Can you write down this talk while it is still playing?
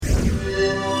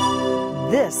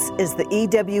This is the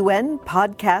EWN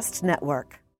Podcast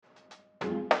Network.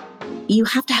 You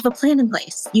have to have a plan in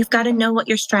place. You've got to know what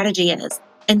your strategy is.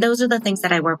 And those are the things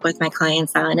that I work with my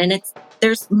clients on. And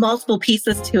there's multiple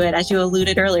pieces to it. As you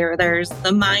alluded earlier, there's the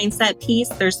mindset piece,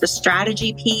 there's the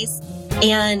strategy piece,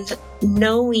 and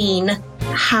knowing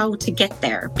how to get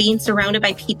there, being surrounded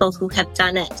by people who have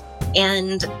done it.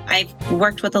 And I've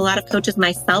worked with a lot of coaches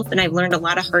myself, and I've learned a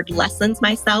lot of hard lessons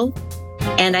myself.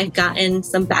 And I've gotten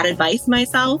some bad advice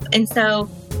myself. And so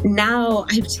now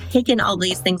I've taken all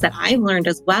these things that I've learned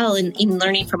as well, and in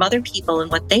learning from other people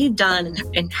and what they've done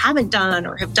and haven't done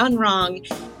or have done wrong,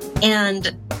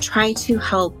 and try to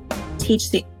help teach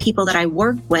the people that I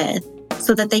work with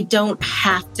so that they don't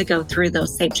have to go through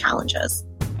those same challenges.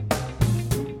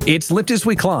 It's Lift As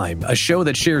We Climb, a show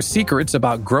that shares secrets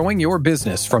about growing your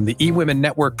business from the eWomen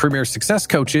Network Premier Success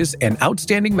Coaches and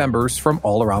outstanding members from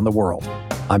all around the world.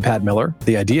 I'm Pat Miller,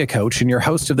 the Idea Coach and your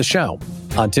host of the show.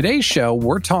 On today's show,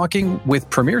 we're talking with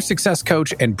Premier Success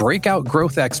Coach and breakout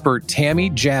growth expert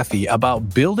Tami Jaffe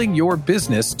about building your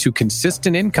business to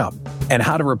consistent income and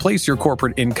how to replace your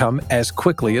corporate income as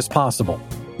quickly as possible.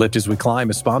 Lift As We Climb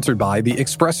is sponsored by The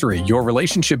Expressory, your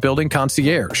relationship building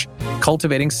concierge,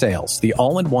 Cultivating Sales, the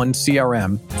all-in-one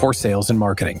CRM for sales and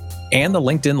marketing, and The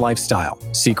LinkedIn Lifestyle,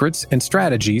 secrets and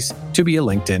strategies to be a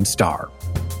LinkedIn star.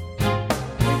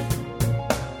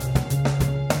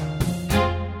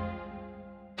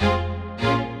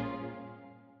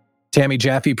 Tami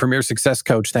Jaffe, Premier Success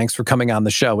Coach, thanks for coming on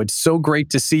the show. It's so great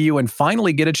to see you and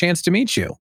finally get a chance to meet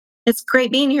you. It's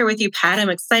great being here with you, Pat. I'm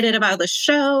excited about the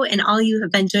show and all you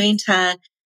have been doing to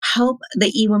help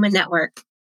the eWomen Network.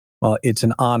 Well, it's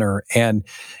an honor, and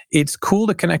it's cool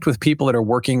to connect with people that are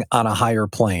working on a higher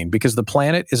plane, because the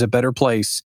planet is a better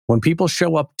place when people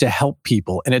show up to help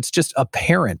people. And it's just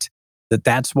apparent that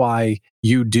that's why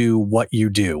you do what you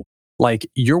do. Like,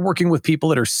 you're working with people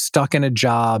that are stuck in a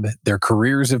job, their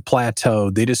careers have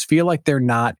plateaued, they just feel like they're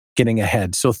not getting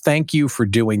ahead. So thank you for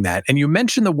doing that. And you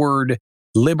mentioned the word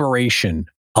liberation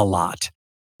a lot.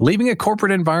 Leaving a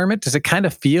corporate environment, does it kind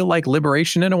of feel like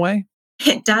liberation in a way?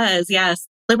 It does, yes.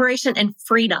 Liberation and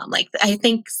freedom. Like, I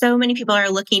think so many people are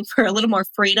looking for a little more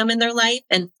freedom in their life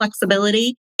and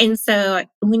flexibility. And so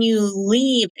when you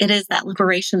leave, it is that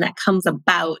liberation that comes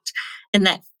about, and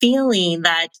that feeling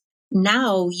that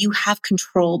now you have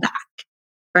control back,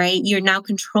 right? You're now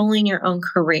controlling your own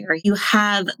career. You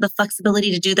have the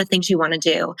flexibility to do the things you want to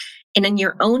do, and in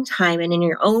your own time and in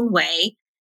your own way.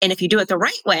 And if you do it the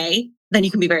right way, then you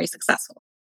can be very successful.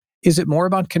 Is it more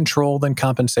about control than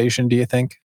compensation, do you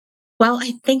think? Well,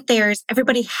 I think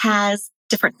everybody has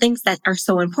different things that are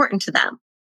so important to them.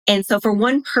 And so for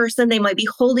one person, they might be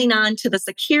holding on to the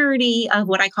security of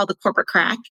what I call the corporate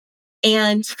crack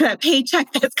and that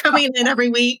paycheck that's coming in every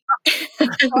week.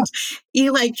 And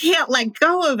you can't let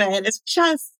go of it. It's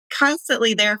just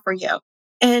constantly there for you.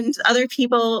 And other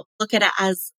people look at it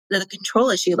as the control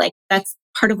issue. Like, that's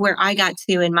part of where I got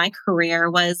to in my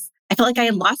career. Was I felt like I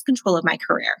had lost control of my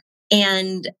career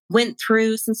and went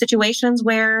through some situations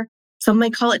where some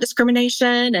might call it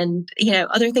discrimination and,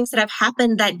 other things that have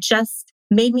happened that just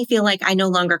made me feel like I no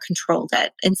longer controlled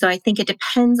it. And so I think it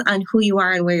depends on who you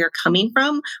are and where you're coming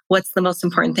from. What's the most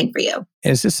important thing for you?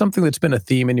 Is this something that's been a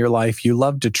theme in your life? You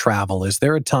love to travel. Is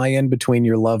there a tie-in between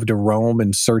your love to roam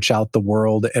and search out the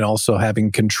world and also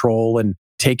having control and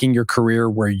taking your career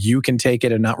where you can take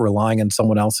it and not relying on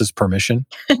someone else's permission?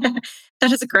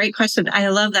 That is a great question. I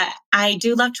love that. I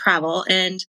do love travel,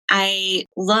 and I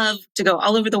love to go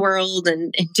all over the world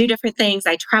and do different things.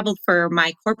 I traveled for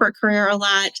my corporate career a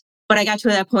lot, but I got to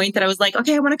that point that I was like,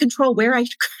 okay, I want to control where I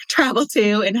travel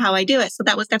to and how I do it. So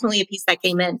that was definitely a piece that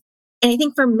came in. And I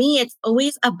think for me, it's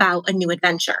always about a new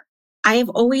adventure. I have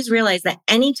always realized that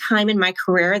any time in my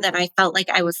career that I felt like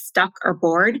I was stuck or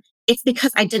bored, it's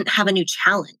because I didn't have a new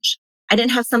challenge. I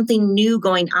didn't have something new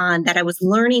going on, that I was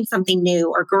learning something new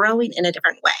or growing in a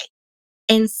different way.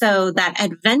 And so that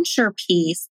adventure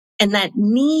piece and that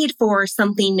need for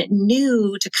something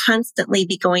new to constantly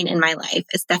be going in my life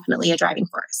is definitely a driving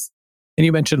force. And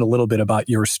you mentioned a little bit about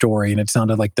your story, and it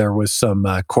sounded like there was some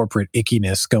corporate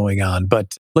ickiness going on.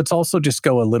 But let's also just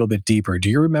go a little bit deeper. Do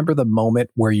you remember the moment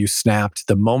where you snapped,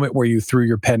 the moment where you threw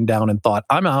your pen down and thought,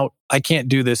 I'm out, I can't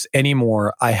do this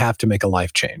anymore, I have to make a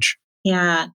life change?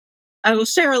 Yeah. I will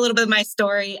share a little bit of my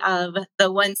story of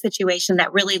the one situation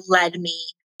that really led me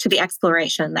to the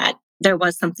exploration that there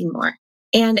was something more.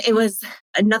 And it was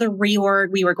another reorg.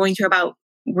 We were going through about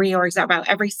reorgs about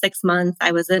every 6 months.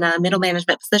 I was in a middle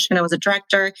management position. I was a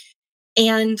director.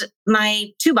 And my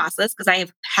two bosses, because I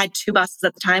have had two bosses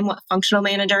at the time, a functional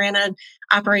manager and an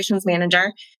operations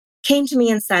manager, came to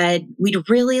me and said, we'd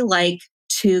really like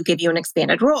to give you an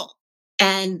expanded role.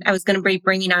 And I was going to be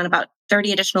bringing on about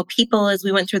 30 additional people as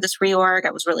we went through this reorg.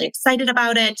 I was really excited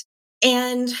about it.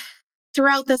 And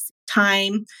throughout this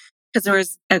time, because there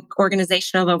was an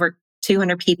organization of over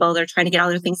 200 people, they're trying to get all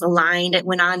their things aligned. It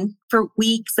went on for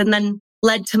weeks and then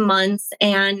led to months.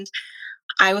 And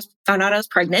found out I was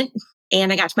pregnant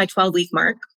and I got to my 12-week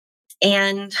mark.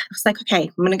 And I was like, okay,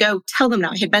 I'm going to go tell them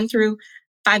now. I had been through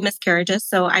 5 miscarriages,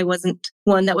 so I wasn't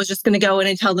one that was just going to go in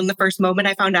and tell them the first moment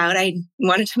I found out. I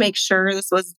wanted to make sure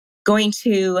this was going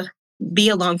to be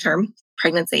a long-term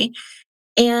pregnancy.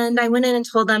 And I went in and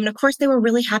told them, and of course they were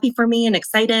really happy for me and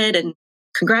excited and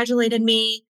congratulated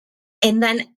me. And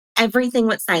then everything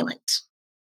went silent.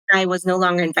 I was no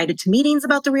longer invited to meetings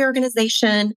about the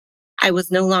reorganization. I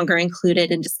was no longer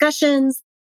included in discussions.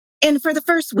 And for the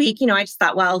first week, I just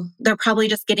thought, well, they're probably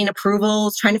just getting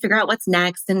approvals, trying to figure out what's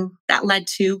next. And that led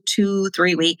to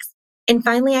 2-3 weeks. And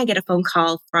finally, I get a phone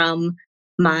call from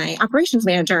my operations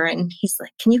manager. And he's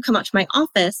like, can you come up to my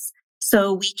office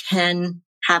so we can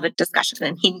have a discussion?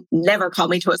 And he never called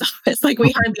me to his office. Like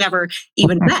we hardly ever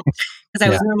even met because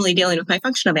I was normally dealing with my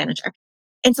functional manager.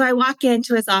 And so I walk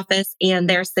into his office and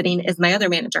there sitting is my other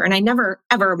manager. And I never,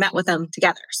 ever met with them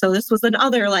together. So this was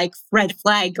another red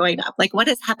flag going up. Like, what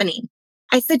is happening?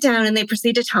 I sit down and they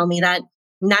proceed to tell me that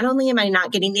not only am I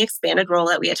not getting the expanded role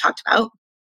that we had talked about,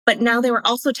 but now they were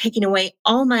also taking away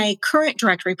all my current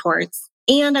direct reports.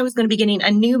 And I was going to be getting a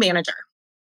new manager.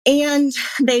 And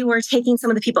they were taking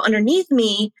some of the people underneath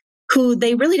me who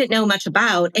they really didn't know much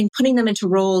about and putting them into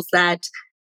roles that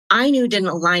I knew didn't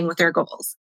align with their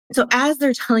goals. So as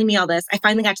they're telling me all this, I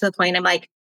finally got to the point,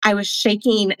 I was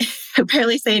shaking, I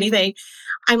barely say anything.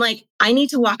 I'm like, I need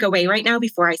to walk away right now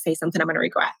before I say something I'm going to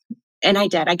regret. And I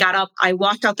did. I got up, I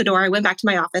walked out the door, I went back to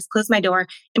my office, closed my door.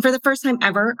 And for the first time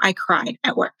ever, I cried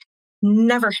at work.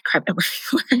 Never cried at work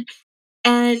before.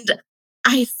 And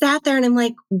I sat there and I'm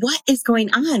like, what is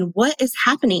going on? What is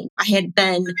happening? I had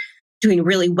been doing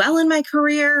really well in my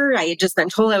career. I had just been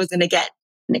told I was going to get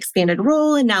an expanded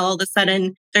role. And now all of a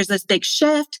sudden there's this big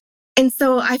shift. And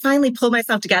so I finally pulled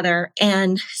myself together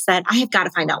and said, I have got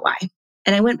to find out why.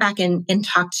 And I went back and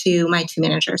talked to my 2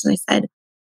 managers and I said,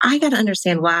 I got to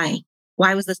understand why.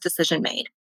 Why was this decision made?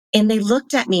 And they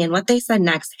looked at me and what they said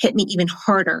next hit me even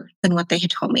harder than what they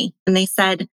had told me. And they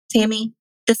said, Tami,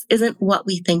 this isn't what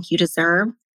we think you deserve,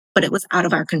 but it was out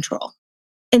of our control.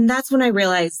 And that's when I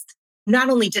realized not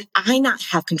only did I not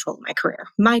have control of my career,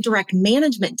 my direct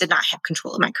management did not have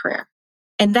control of my career.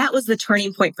 And that was the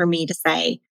turning point for me to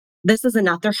say, this is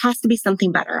enough. There has to be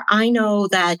something better. I know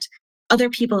that other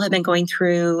people have been going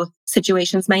through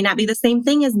situations, might not be the same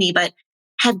thing as me, but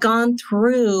have gone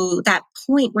through that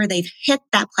point where they've hit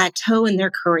that plateau in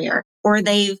their career, or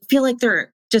they feel like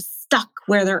they're just stuck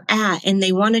where they're at and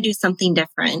they want to do something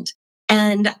different.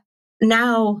 And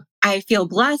now I feel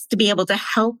blessed to be able to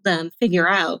help them figure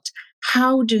out,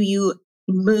 how do you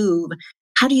move?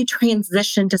 How do you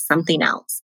transition to something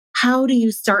else? How do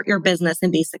you start your business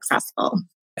and be successful?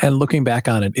 And looking back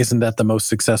on it, isn't that the most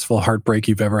successful heartbreak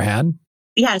you've ever had?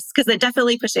 Yes, because it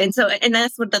definitely pushed it. And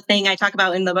that's what the thing I talk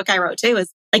about in the book I wrote too,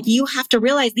 is like, you have to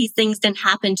realize these things didn't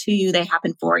happen to you. They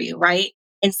happened for you, right?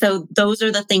 And so those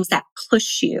are the things that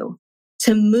push you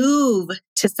to move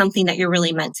to something that you're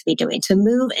really meant to be doing, to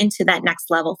move into that next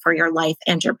level for your life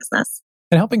and your business.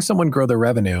 And helping someone grow their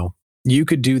revenue, you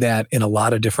could do that in a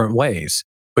lot of different ways,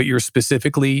 but you're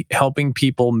specifically helping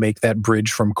people make that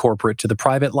bridge from corporate to the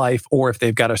private life, or if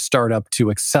they've got a startup to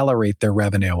accelerate their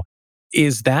revenue.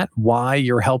 Is that why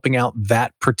you're helping out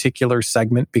that particular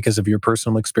segment, because of your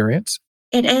personal experience?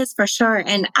 It is, for sure.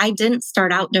 And I didn't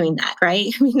start out doing that,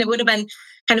 right? I mean, it would have been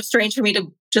kind of strange for me to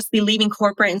just be leaving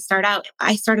corporate and start out.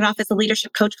 I started off as a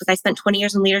leadership coach because I spent 20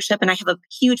 years in leadership and I have a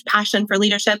huge passion for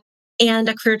leadership, and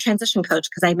a career transition coach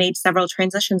because I made several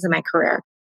transitions in my career.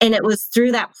 And it was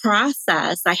through that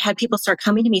process, I had people start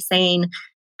coming to me saying,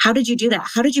 how did you do that?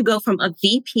 How did you go from a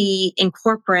VP in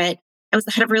corporate? I was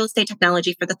the head of real estate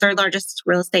technology for the 3rd largest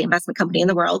real estate investment company in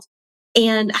the world.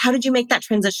 And how did you make that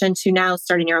transition to now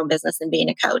starting your own business and being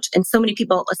a coach? And so many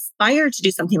people aspire to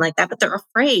do something like that, but they're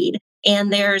afraid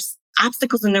and there's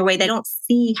obstacles in their way. They don't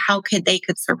see how they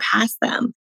could surpass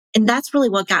them. And that's really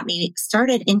what got me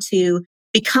started into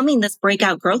becoming this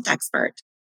breakout growth expert,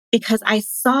 because I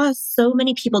saw so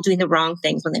many people doing the wrong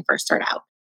things when they first start out,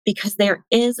 because there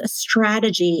is a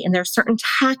strategy and there are certain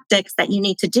tactics that you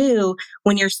need to do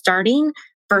when you're starting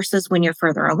versus when you're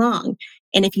further along.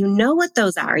 And if you know what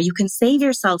those are, you can save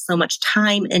yourself so much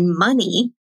time and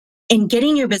money in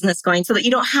getting your business going so that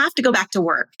you don't have to go back to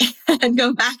work and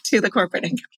go back to the corporate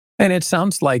income. And it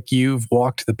sounds like you've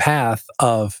walked the path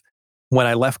of When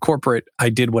I left corporate, I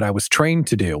did what I was trained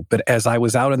to do. But as I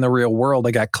was out in the real world,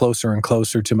 I got closer and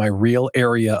closer to my real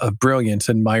area of brilliance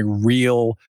and my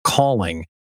real calling,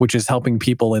 which is helping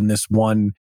people in this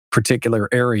one particular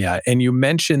area. And you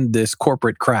mentioned this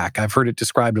corporate crack. I've heard it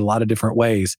described a lot of different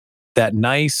ways. That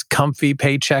nice, comfy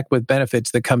paycheck with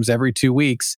benefits that comes every 2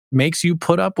 weeks makes you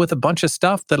put up with a bunch of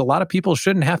stuff that a lot of people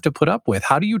shouldn't have to put up with.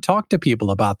 How do you talk to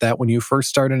people about that when you first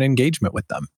start an engagement with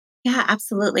them? Yeah,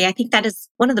 absolutely. I think that is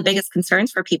one of the biggest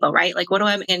concerns for people, right? Like, what do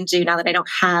I going to do now that I don't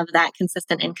have that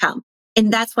consistent income?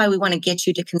 And that's why we want to get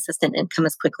you to consistent income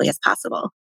as quickly as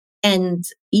possible. And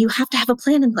you have to have a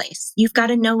plan in place. You've got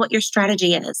to know what your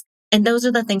strategy is. And those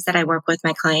are the things that I work with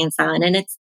my clients on. And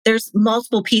there's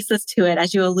multiple pieces to it.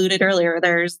 As you alluded earlier,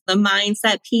 there's the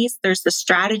mindset piece, there's the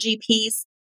strategy piece,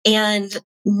 and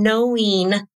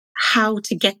knowing how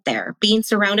to get there, being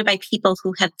surrounded by people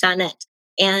who have done it.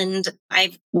 And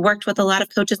I've worked with a lot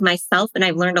of coaches myself, and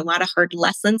I've learned a lot of hard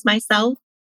lessons myself,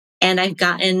 and I've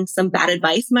gotten some bad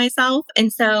advice myself.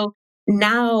 And so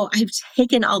now I've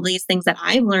taken all these things that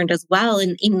I've learned as well,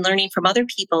 and even learning from other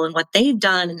people and what they've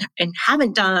done and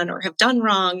haven't done or have done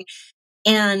wrong,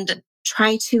 and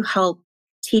try to help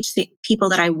teach the people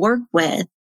that I work with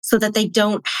so that they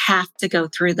don't have to go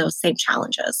through those same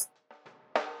challenges.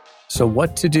 So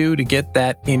what to do to get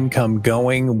that income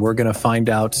going? We're going to find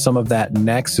out some of that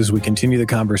next as we continue the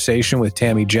conversation with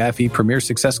Tami Jaffe, Premier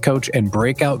Success Coach and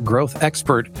Breakout Growth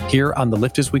Expert here on the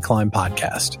Lift As We Climb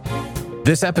podcast.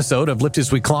 This episode of Lift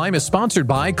As We Climb is sponsored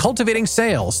by Cultivating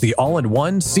Sales, the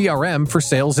all-in-one CRM for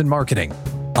sales and marketing.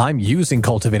 I'm using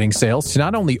Cultivating Sales to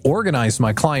not only organize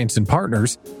my clients and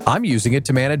partners, I'm using it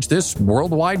to manage this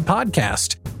worldwide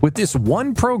podcast. With this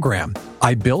one program,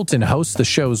 I built and host the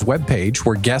show's webpage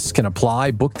where guests can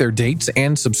apply, book their dates,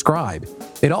 and subscribe.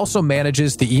 It also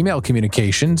manages the email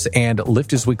communications and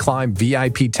Lift As We Climb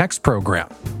VIP text program.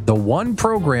 The one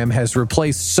program has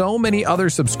replaced so many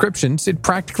other subscriptions, it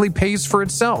practically pays for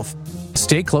itself.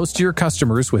 Stay close to your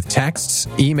customers with texts,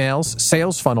 emails,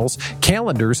 sales funnels,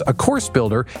 calendars, a course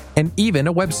builder, and even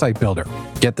a website builder.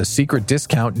 Get the secret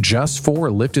discount just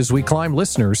for Lift As We Climb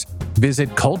listeners. Visit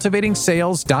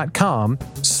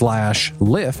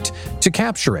cultivatingsales.com/lift to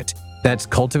capture it. That's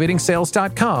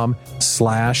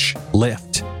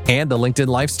cultivatingsales.com/lift. And the LinkedIn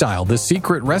Lifestyle, the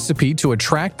secret recipe to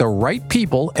attract the right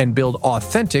people and build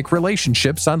authentic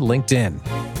relationships on LinkedIn.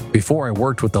 Before I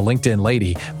worked with the LinkedIn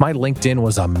lady, my LinkedIn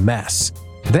was a mess.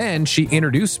 Then she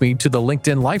introduced me to the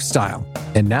LinkedIn Lifestyle,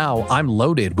 and now I'm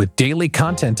loaded with daily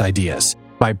content ideas.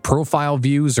 My profile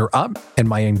views are up and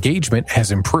my engagement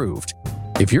has improved.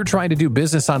 If you're trying to do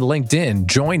business on LinkedIn,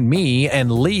 join me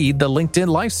and lead the LinkedIn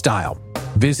Lifestyle.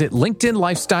 Visit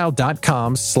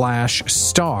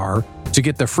linkedinlifestyle.com/star to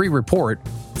get the free report,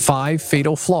 5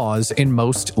 Fatal Flaws in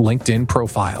Most LinkedIn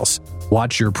Profiles.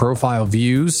 Watch your profile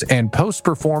views and post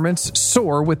performance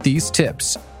soar with these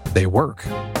tips. They work.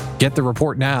 Get the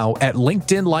report now at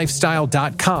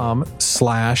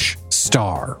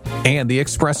linkedinlifestyle.com/star. And the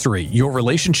Expressory, your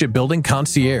relationship building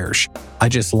concierge. I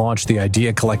just launched the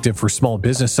Idea Collective for small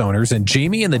business owners, and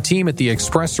Jamie and the team at the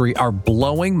Expressory are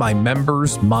blowing my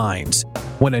members' minds.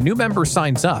 When a new member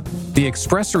signs up, the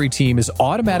Expressory team is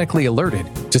automatically alerted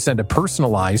to send a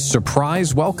personalized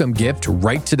surprise welcome gift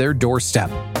right to their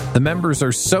doorstep. The members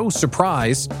are so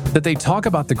surprised that they talk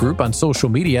about the group on social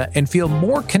media and feel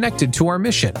more connected to our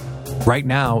mission. Right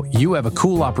now, you have a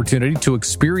cool opportunity to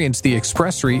experience the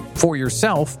Expressory for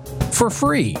yourself for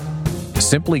free.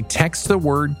 Simply text the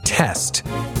word TEST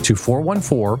to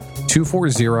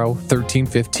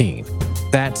 414-240-1315.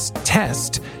 That's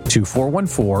TEST to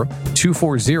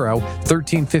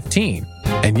 414-240-1315.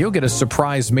 And you'll get a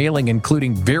surprise mailing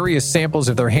including various samples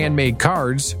of their handmade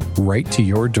cards right to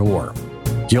your door.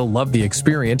 You'll love the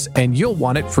experience and you'll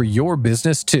want it for your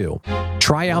business too.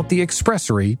 Try out the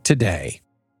Expressory today.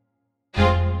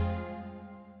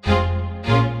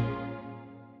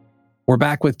 We're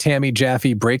back with Tami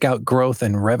Jaffe, breakout growth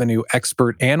and revenue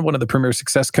expert and one of the premier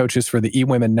success coaches for the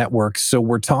eWomen Network. So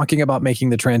we're talking about making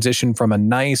the transition from a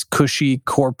nice, cushy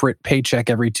corporate paycheck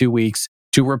every 2 weeks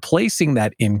to replacing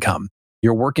that income.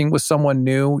 You're working with someone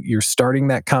new, you're starting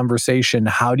that conversation.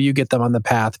 How do you get them on the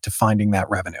path to finding that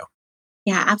revenue?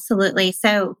 Yeah, absolutely.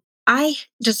 So I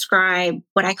describe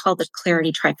what I call the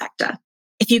clarity trifecta.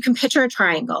 If you can picture a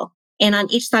triangle, and on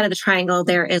each side of the triangle,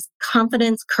 there is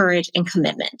confidence, courage, and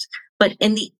commitment. But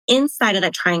in the inside of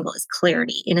that triangle is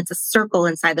clarity, and it's a circle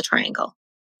inside the triangle.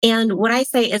 And what I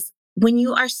say is when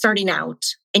you are starting out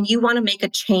and you want to make a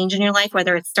change in your life,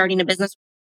 whether it's starting a business,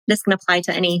 this can apply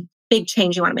to any big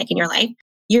change you want to make in your life.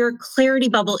 Your clarity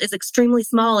bubble is extremely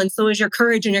small, and so is your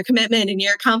courage and your commitment and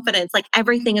your confidence. Like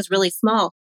everything is really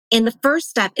small. And the first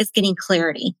step is getting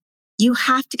clarity. You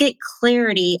have to get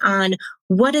clarity on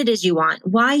what it is you want,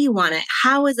 why you want it,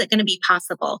 how is it going to be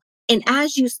possible? And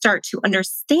as you start to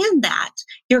understand that,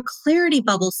 your clarity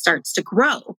bubble starts to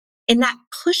grow. And that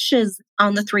pushes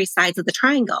on the three sides of the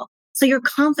triangle. So your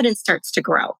confidence starts to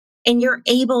grow and you're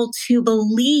able to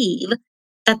believe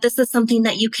that this is something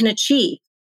that you can achieve.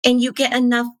 And you get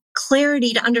enough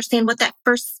clarity to understand what that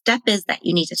first step is that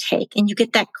you need to take. And you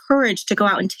get that courage to go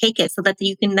out and take it so that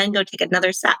you can then go take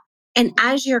another step. And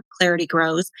as your clarity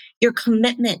grows, your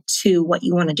commitment to what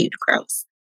you want to do grows.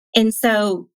 And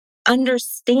so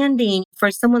understanding for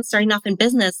someone starting off in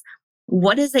business,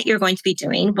 what is it you're going to be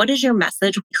doing? What is your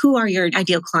message? Who are your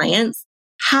ideal clients?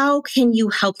 How can you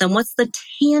help them? What's the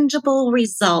tangible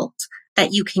result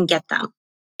that you can get them?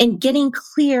 And getting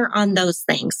clear on those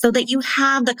things so that you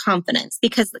have the confidence,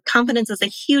 because the confidence is a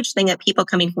huge thing that people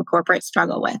coming from corporate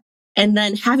struggle with. And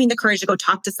then having the courage to go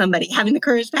talk to somebody, having the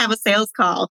courage to have a sales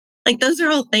call. Like those are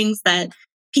all things that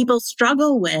people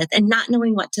struggle with and not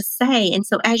knowing what to say. And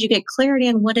so as you get clarity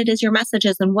on what it is your message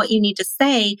is and what you need to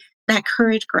say, that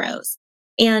courage grows.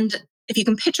 And if you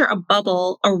can picture a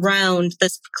bubble around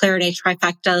this clarity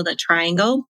trifecta, the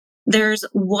triangle, there's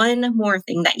one more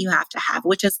thing that you have to have,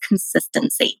 which is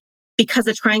consistency, because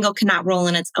a triangle cannot roll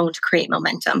on its own to create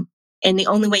momentum. And the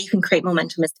only way you can create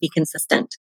momentum is to be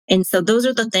consistent. And so those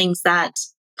are the things that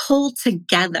pull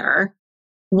together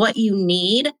what you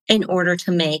need in order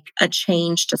to make a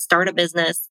change, to start a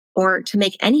business or to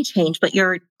make any change. But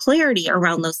your clarity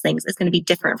around those things is going to be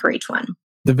different for each one.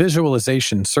 The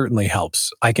visualization certainly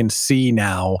helps. I can see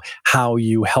now how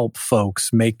you help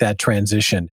folks make that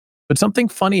transition. But something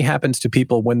funny happens to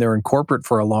people when they're in corporate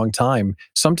for a long time.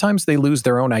 Sometimes they lose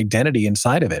their own identity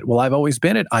inside of it. Well, I've always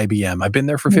been at IBM. I've been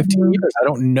there for 15 years. I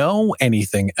don't know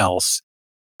anything else.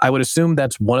 I would assume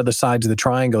that's one of the sides of the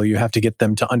triangle. You have to get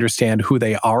them to understand who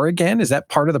they are again. Is that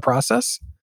part of the process?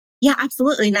 Yeah,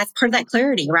 absolutely. And that's part of that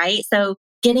clarity, right? So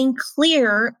getting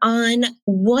clear on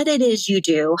what it is you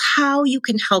do, how you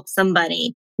can help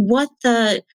somebody, what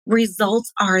the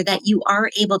results are that you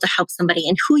are able to help somebody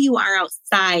and who you are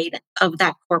outside of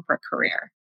that corporate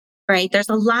career, right? There's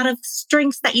a lot of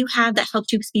strengths that you have that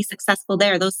helped you be successful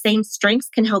there. Those same strengths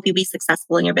can help you be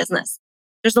successful in your business.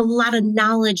 There's a lot of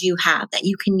knowledge you have that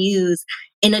you can use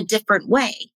in a different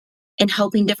way in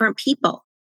helping different people.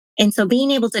 And so being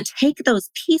able to take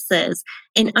those pieces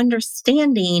and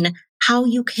understanding how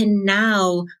you can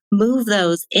now move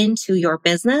those into your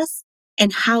business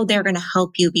and how they're going to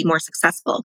help you be more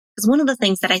successful. Because one of the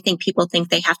things that I think people think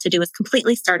they have to do is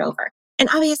completely start over. And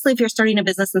obviously, if you're starting a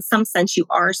business, in some sense, you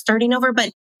are starting over,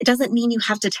 but it doesn't mean you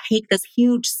have to take this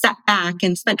huge setback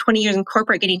and spend 20 years in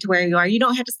corporate getting to where you are. You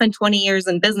don't have to spend 20 years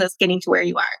in business getting to where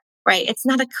you are, right? It's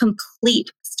not a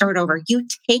complete start over. You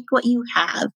take what you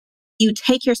have, you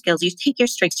take your skills, you take your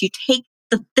strengths, you take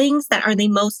the things that are the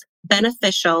most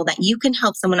beneficial that you can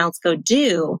help someone else go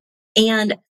do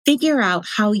and figure out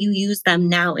how you use them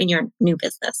now in your new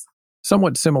business.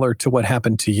 Somewhat similar to what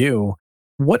happened to you.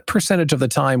 What percentage of the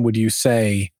time would you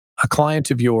say a client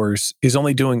of yours is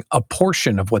only doing a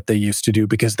portion of what they used to do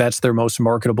because that's their most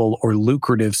marketable or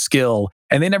lucrative skill?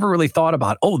 And they never really thought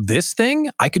about, oh, this thing,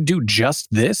 I could do just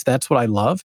this. That's what I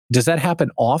love. Does that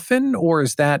happen often or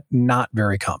is that not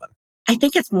very common? I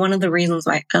think it's one of the reasons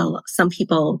why some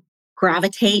people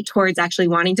gravitate towards actually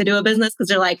wanting to do a business because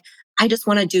they're like, I just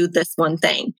want to do this one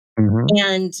thing. Mm-hmm.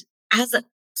 And as a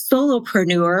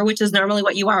solopreneur, which is normally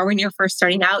what you are when you're first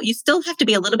starting out, you still have to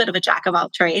be a little bit of a jack of all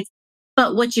trades.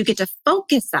 But what you get to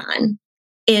focus on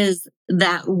is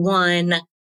that one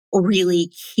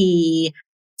really key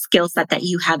skill set that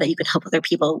you have that you can help other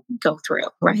people go through,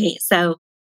 right? So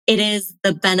it is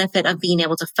the benefit of being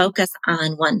able to focus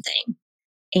on one thing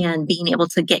and being able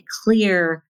to get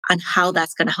clear on how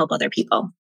that's going to help other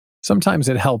people. Sometimes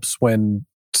it helps when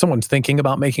someone's thinking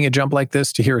about making a jump like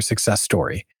this to hear a success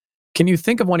story. Can you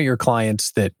think of one of your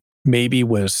clients that maybe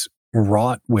was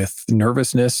wrought with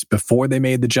nervousness before they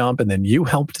made the jump and then you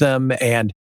helped them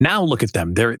and now look at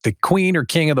them, they're the queen or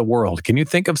king of the world? Can you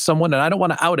think of someone, and I don't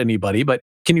want to out anybody, but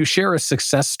can you share a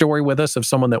success story with us of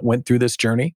someone that went through this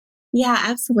journey? Yeah,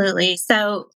 absolutely.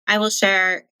 So I will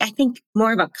share, I think,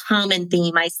 more of a common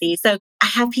theme I see. So I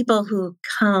have people who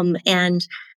come and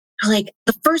are like,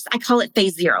 the first, I call it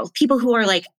phase zero. People who are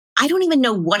like, I don't even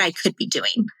know what I could be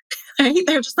doing. Right?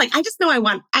 They're just like, I just know I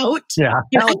want out. Yeah.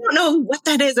 I don't know what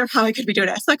that is or how I could be doing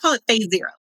it. So I call it phase zero.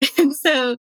 And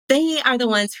so they are the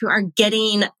ones who are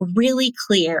getting really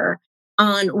clear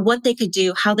on what they could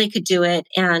do, how they could do it,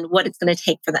 and what it's going to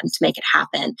take for them to make it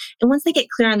happen. And once they get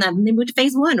clear on that, then they move to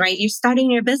phase one, right? You're starting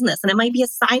your business and it might be a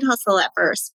side hustle at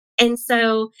first. And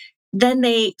so then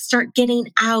they start getting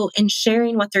out and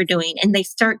sharing what they're doing, and they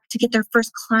start to get their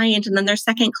first client and then their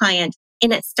second client,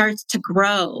 and it starts to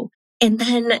grow. And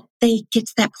then they get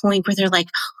to that point where they're like,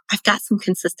 oh, I've got some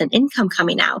consistent income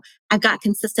coming out. I've got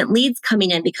consistent leads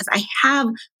coming in because I have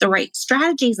the right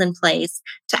strategies in place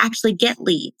to actually get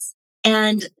leads.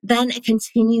 And then it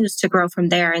continues to grow from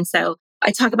there. And so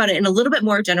I talk about it in a little bit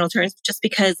more general terms just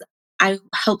because I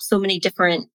help so many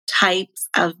different types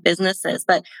of businesses,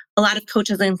 but a lot of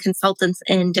coaches and consultants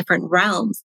in different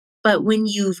realms. But when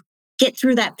you get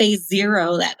through that phase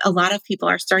 0 that a lot of people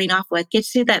are starting off with, get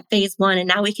to that phase 1, and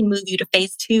now we can move you to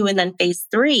phase 2 and then phase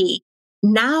 3.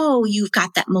 Now you've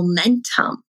got that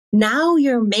momentum. Now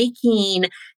you're making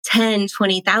 10,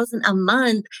 20,000 a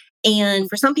month. And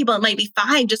for some people, it might be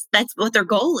 5, just that's what their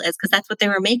goal is because that's what they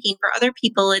were making. For other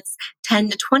people, it's 10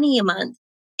 to 20 a month.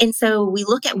 And so we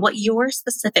look at what your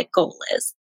specific goal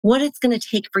is, what it's going to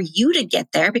take for you to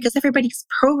get there, because everybody's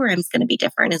program is going to be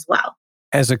different as well.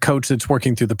 As a coach that's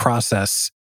working through the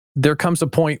process, there comes a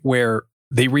point where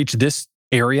they reach this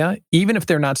area, even if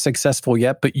they're not successful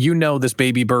yet, but you know this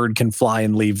baby bird can fly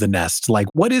and leave the nest. Like,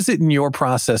 what is it in your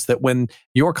process that when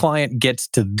your client gets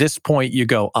to this point, you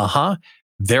go,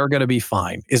 they're going to be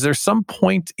fine? Is there some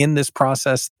point in this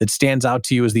process that stands out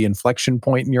to you as the inflection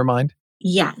point in your mind?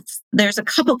 Yes, there's a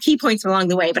couple key points along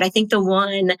the way, but I think the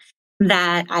one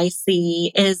that I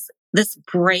see is this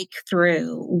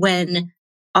breakthrough when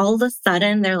all of a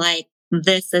sudden they're like,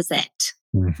 this is it.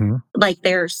 Mm-hmm. Like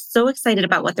they're so excited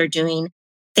about what they're doing.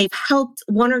 They've helped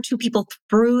 1 or 2 people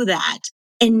through that.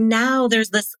 And now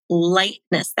there's this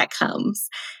lightness that comes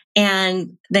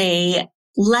and they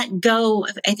let go.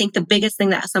 I think the biggest thing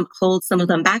that holds some of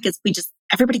them back is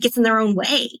everybody gets in their own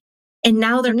way. And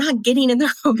now they're not getting in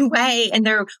their own way and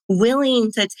they're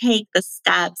willing to take the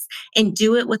steps and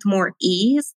do it with more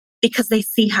ease because they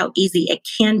see how easy it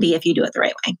can be if you do it the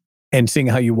right way. And seeing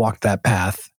how you walk that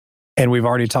path. And we've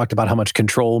already talked about how much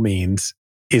control means.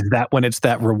 Is that when it's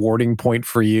that rewarding point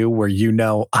for you where you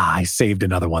know, I saved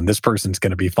another one. This person's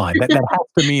going to be fine. That has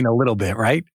to mean a little bit,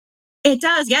 right? It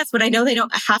does, yes, but I know they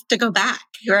don't have to go back,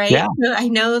 right? Yeah. So I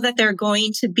know that they're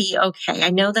going to be okay. I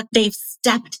know that they've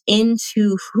stepped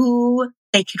into who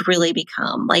they could really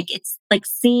become. Like it's like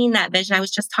seeing that vision. I was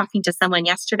just talking to someone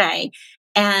yesterday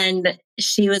and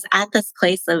she was at this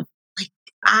place of like,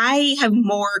 I have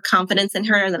more confidence in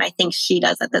her than I think she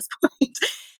does at this point.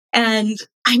 And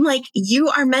I'm like, you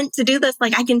are meant to do this.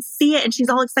 Like I can see it. And she's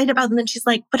all excited about it. And then she's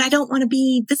like, but I don't want to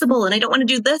be visible and I don't want to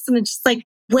do this. And it's just like,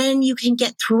 when you can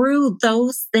get through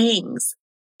those things,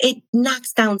 it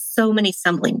knocks down so many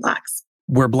stumbling blocks.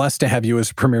 We're blessed to have you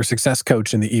as a premier success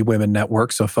coach in the eWomen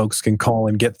Network, so folks can call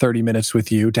and get 30 minutes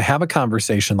with you to have a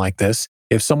conversation like this.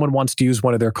 If someone wants to use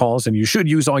one of their calls, and you should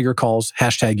use all your calls,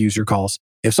 #use your calls.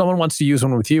 If someone wants to use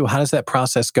one with you, how does that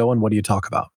process go and what do you talk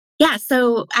about? Yeah,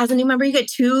 so as a new member, you get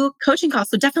 2 coaching calls,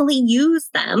 so definitely use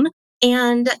them.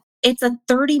 And it's a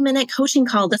 30-minute coaching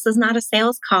call. This is not a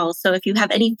sales call. So if you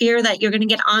have any fear that you're going to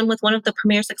get on with one of the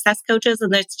premier success coaches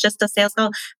and it's just a sales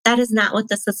call, that is not what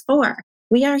this is for.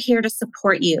 We are here to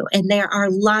support you. And there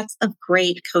are lots of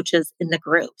great coaches in the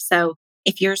group. So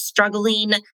if you're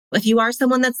struggling, if you are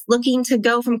someone that's looking to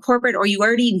go from corporate or you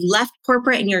already left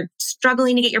corporate and you're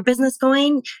struggling to get your business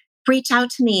going, reach out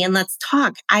to me and let's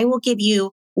talk. I will give you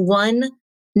one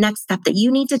next step that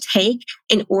you need to take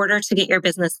in order to get your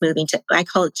business moving I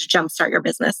call it to jumpstart your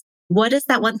business. What is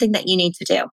that one thing that you need to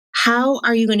do? How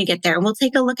are you going to get there? And we'll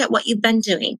take a look at what you've been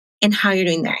doing and how you're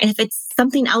doing there. And if it's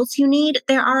something else you need,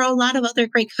 there are a lot of other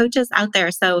great coaches out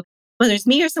there. So whether it's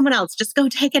me or someone else, just go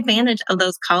take advantage of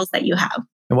those calls that you have.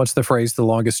 And what's the phrase? The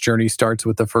longest journey starts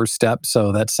with the first step.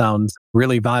 So that sounds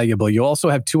really valuable. You also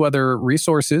have 2 other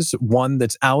resources, one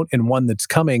that's out and one that's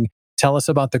coming. Tell us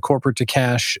about the Corporate to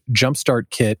Cash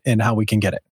Jumpstart Kit and how we can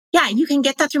get it. Yeah, you can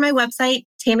get that through my website,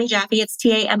 Tami Jaffe. It's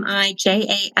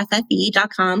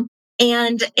TamiJaffe.com.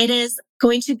 And it is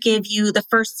going to give you the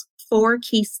first 4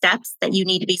 key steps that you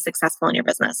need to be successful in your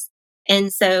business.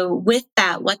 And so with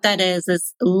that, what that is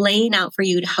laying out for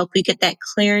you to help you get that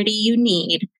clarity you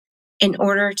need in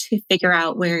order to figure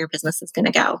out where your business is going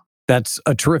to go. That's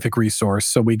a terrific resource.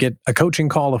 So we get a coaching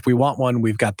call if we want one.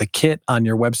 We've got the kit on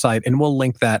your website and we'll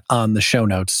link that on the show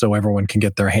notes so everyone can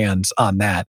get their hands on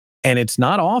that. And it's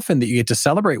not often that you get to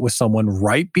celebrate with someone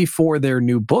right before their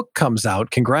new book comes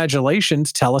out.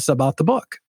 Congratulations. Tell us about the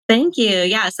book. Thank you.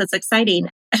 Yes, it's exciting.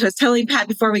 I was telling Pat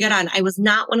before we got on, I was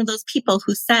not one of those people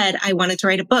who said I wanted to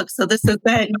write a book. So this has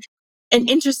been an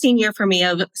interesting year for me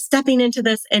of stepping into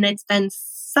this. And it's been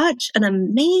such an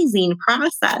amazing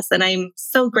process. And I'm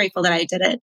so grateful that I did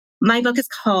it. My book is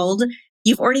called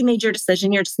You've Already Made Your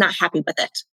Decision. You're Just Not Happy with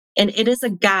It. And it is a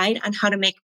guide on how to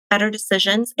make better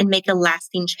decisions, and make a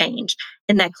lasting change.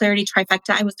 And that clarity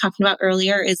trifecta I was talking about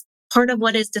earlier is part of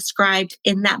what is described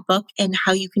in that book and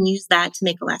how you can use that to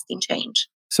make a lasting change.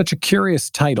 Such a curious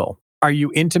title. Are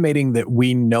you intimating that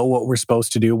we know what we're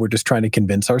supposed to do? We're just trying to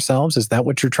convince ourselves? Is that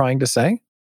what you're trying to say?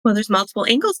 Well, there's multiple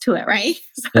angles to it, right?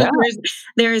 So Yeah.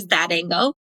 there's that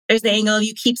angle. There's the angle of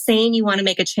you keep saying you want to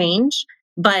make a change,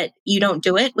 but you don't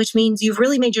do it, which means you've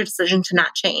really made your decision to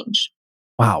not change.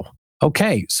 Wow.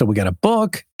 Okay. So we got a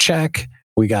book, check.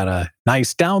 We got a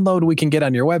nice download we can get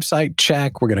on your website,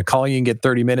 check. We're going to call you and get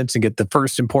 30 minutes and get the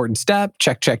first important step,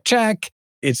 check, check, check.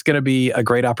 It's going to be a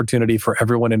great opportunity for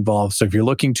everyone involved. So if you're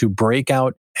looking to break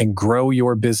out and grow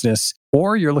your business,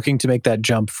 or you're looking to make that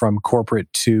jump from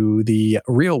corporate to the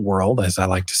real world, as I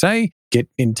like to say, get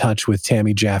in touch with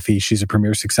Tami Jaffe. She's a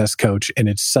premier success coach, and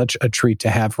it's such a treat to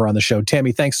have her on the show.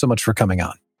 Tami, thanks so much for coming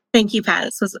on. Thank you, Pat.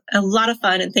 This was a lot of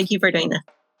fun, and thank you for doing this.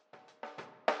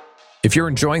 If you're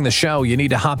enjoying the show, you need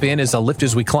to hop in as a Lift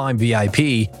As We Climb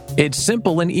VIP. It's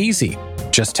simple and easy.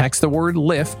 Just text the word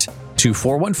LIFT to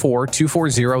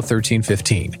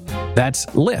 414-240-1315. That's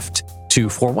LIFT to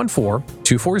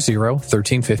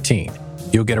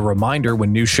 414-240-1315. You'll get a reminder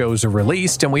when new shows are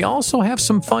released, and we also have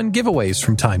some fun giveaways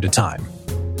from time to time.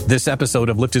 This episode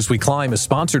of Lift As We Climb is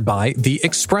sponsored by The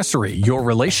Expressory, your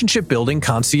relationship building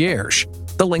concierge,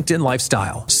 The LinkedIn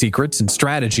Lifestyle, secrets and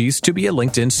strategies to be a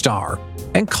LinkedIn star,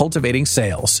 and Cultivating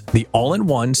Sales, the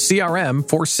all-in-one CRM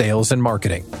for sales and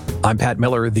marketing. I'm Pat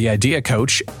Miller, the Idea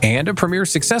Coach and a Premier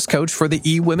Success Coach for the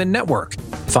eWomen Network.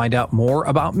 Find out more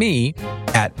about me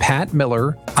at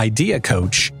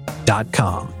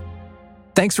patmillerideacoach.com.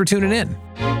 Thanks for tuning in.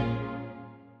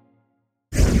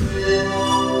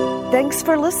 Thanks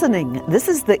for listening. This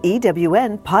is the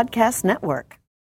EWN Podcast Network.